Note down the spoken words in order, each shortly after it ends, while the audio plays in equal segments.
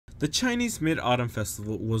The Chinese Mid-Autumn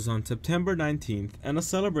Festival was on September 19th, and a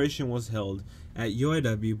celebration was held at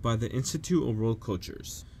UIW by the Institute of World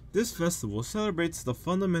Cultures. This festival celebrates the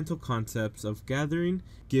fundamental concepts of gathering,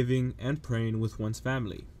 giving, and praying with one's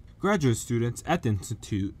family. Graduate students at the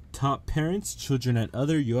Institute taught parents, children, and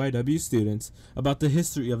other UIW students about the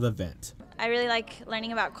history of the event. I really like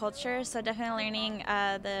learning about culture, so definitely learning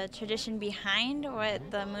the tradition behind what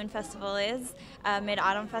the Moon Festival is,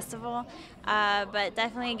 Mid-Autumn Festival, but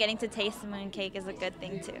definitely getting to taste the mooncake is a good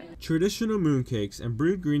thing too. Traditional mooncakes and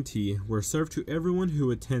brewed green tea were served to everyone who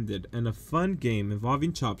attended, and a fun game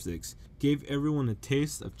involving chopsticks gave everyone a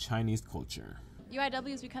taste of Chinese culture. UIW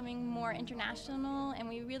is becoming more international, and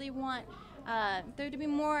we really want there to be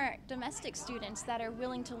more domestic students that are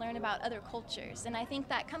willing to learn about other cultures. And I think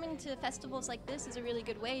that coming to festivals like this is a really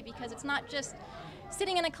good way, because it's not just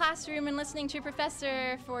sitting in a classroom and listening to a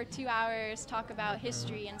professor for 2 hours talk about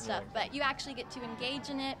history and stuff, but you actually get to engage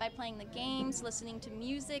in it by playing the games, listening to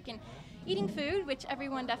music, and eating food, which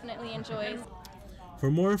everyone definitely enjoys. For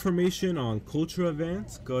more information on cultural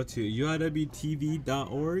events, go to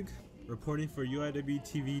UIWtv.org. Reporting for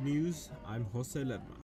UIWtv News, I'm Jose Ledma.